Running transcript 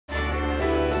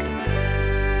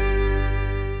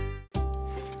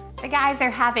guys are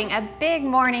having a big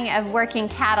morning of working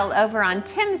cattle over on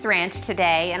Tim's ranch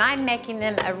today, and I'm making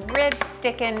them a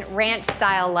rib-stickin'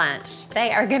 ranch-style lunch.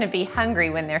 They are gonna be hungry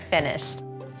when they're finished.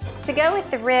 To go with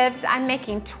the ribs, I'm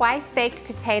making twice-baked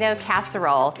potato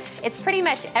casserole. It's pretty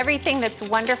much everything that's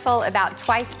wonderful about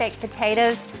twice-baked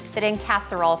potatoes, but in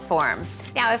casserole form.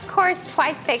 Now, of course,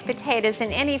 twice-baked potatoes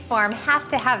in any form have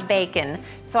to have bacon,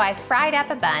 so I fried up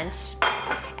a bunch,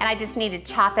 and I just need to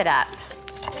chop it up.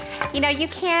 You know, you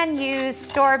can use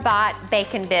store-bought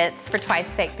bacon bits for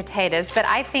twice-baked potatoes, but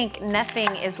I think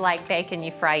nothing is like bacon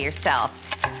you fry yourself,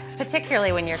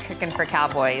 particularly when you're cooking for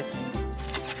cowboys.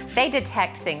 They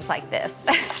detect things like this.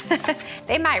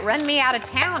 They might run me out of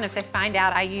town if they find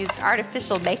out I used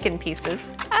artificial bacon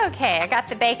pieces. Okay, I got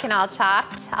the bacon all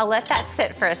chopped. I'll let that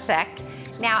sit for a sec.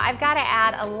 Now I've got to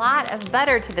add a lot of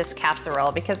butter to this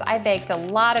casserole because I baked a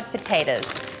lot of potatoes.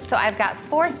 So I've got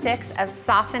 4 sticks of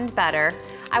softened butter.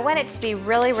 I want it to be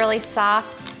really, really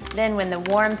soft. Then when the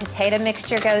warm potato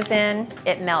mixture goes in,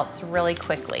 it melts really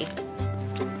quickly.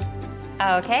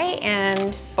 Okay,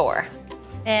 and 4.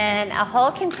 Then a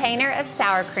whole container of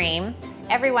sour cream.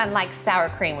 Everyone likes sour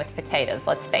cream with potatoes,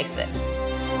 let's face it.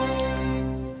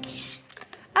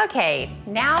 Okay,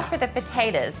 now for the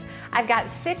potatoes. I've got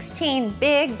 16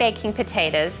 big baking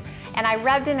potatoes, and I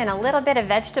rubbed them in a little bit of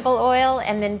vegetable oil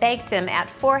and then baked them at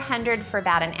 400 for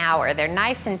about an hour. They're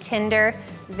nice and tender,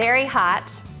 very hot.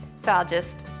 So I'll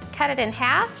just cut it in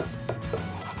half.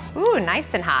 Ooh,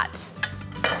 nice and hot.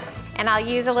 And I'll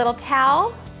use a little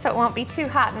towel so it won't be too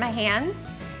hot in my hands.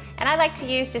 And I like to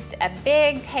use just a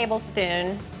big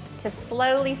tablespoon to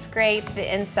slowly scrape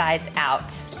the insides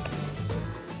out.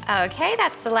 Okay,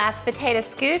 that's the last potato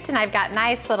scooped, and I've got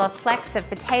nice little flecks of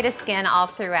potato skin all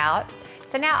throughout.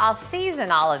 So now I'll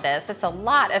season all of this. It's a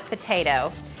lot of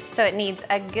potato, so it needs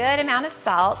a good amount of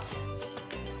salt,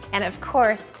 and of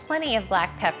course, plenty of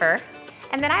black pepper.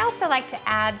 And then I also like to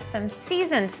add some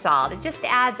seasoned salt. It just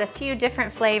adds a few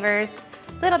different flavors,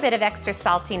 a little bit of extra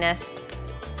saltiness.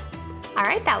 All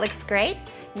right, that looks great.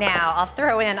 Now I'll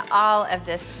throw in all of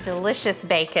this delicious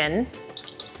bacon.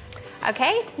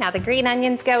 Okay, now the green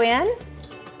onions go in.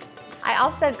 I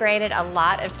also grated a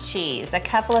lot of cheese, a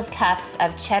couple of cups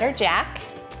of cheddar jack,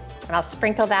 and I'll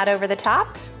sprinkle that over the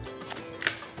top.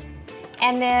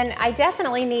 And then I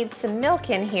definitely need some milk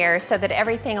in here so that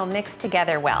everything will mix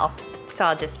together well. So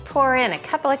I'll just pour in a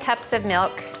couple of cups of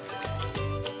milk.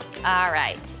 All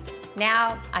right,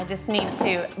 now I just need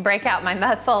to break out my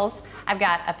muscles. I've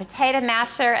got a potato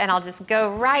masher, and I'll just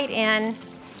go right in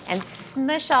and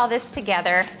smush all this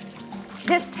together.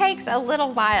 This takes a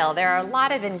little while. There are a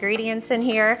lot of ingredients in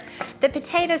here. The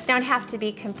potatoes don't have to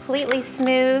be completely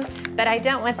smooth, but I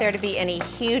don't want there to be any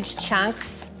huge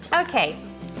chunks. Okay,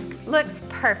 looks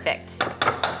perfect.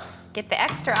 Get the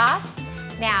extra off.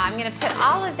 Now I'm gonna put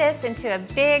all of this into a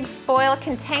big foil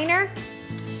container.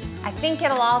 I think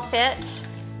it'll all fit.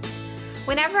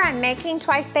 Whenever I'm making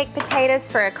twice-baked potatoes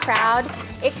for a crowd,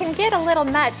 it can get a little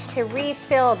much to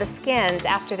refill the skins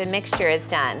after the mixture is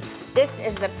done. This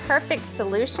is the perfect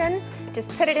solution.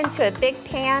 Just put it into a big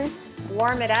pan,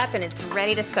 warm it up, and it's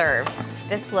ready to serve.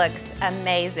 This looks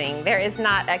amazing. There is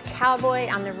not a cowboy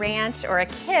on the ranch or a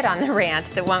kid on the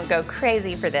ranch that won't go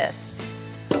crazy for this.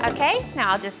 Okay, now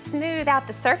I'll just smooth out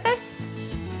the surface.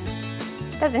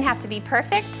 Doesn't have to be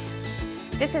perfect.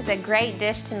 This is a great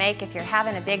dish to make if you're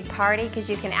having a big party because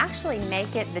you can actually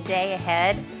make it the day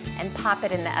ahead and pop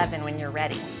it in the oven when you're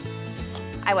ready.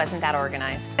 I wasn't that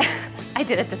organized. I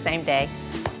did it the same day.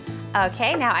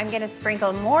 Okay, now I'm gonna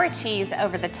sprinkle more cheese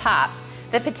over the top.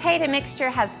 The potato mixture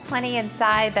has plenty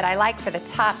inside, but I like for the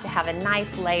top to have a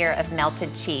nice layer of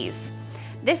melted cheese.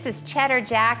 This is cheddar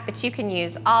jack, but you can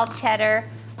use all cheddar,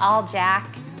 all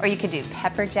jack, or you could do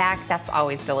pepper jack. That's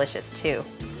always delicious too.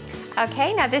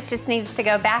 Okay, now this just needs to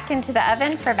go back into the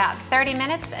oven for about 30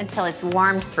 minutes until it's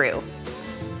warmed through.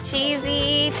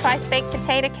 Cheesy, twice-baked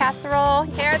potato casserole.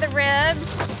 Here are the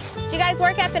ribs. Did you guys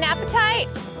work up an appetite?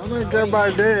 I think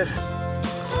everybody did.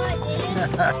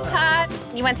 Todd,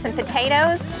 you want some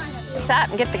potatoes? What's up?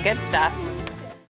 And get the good stuff.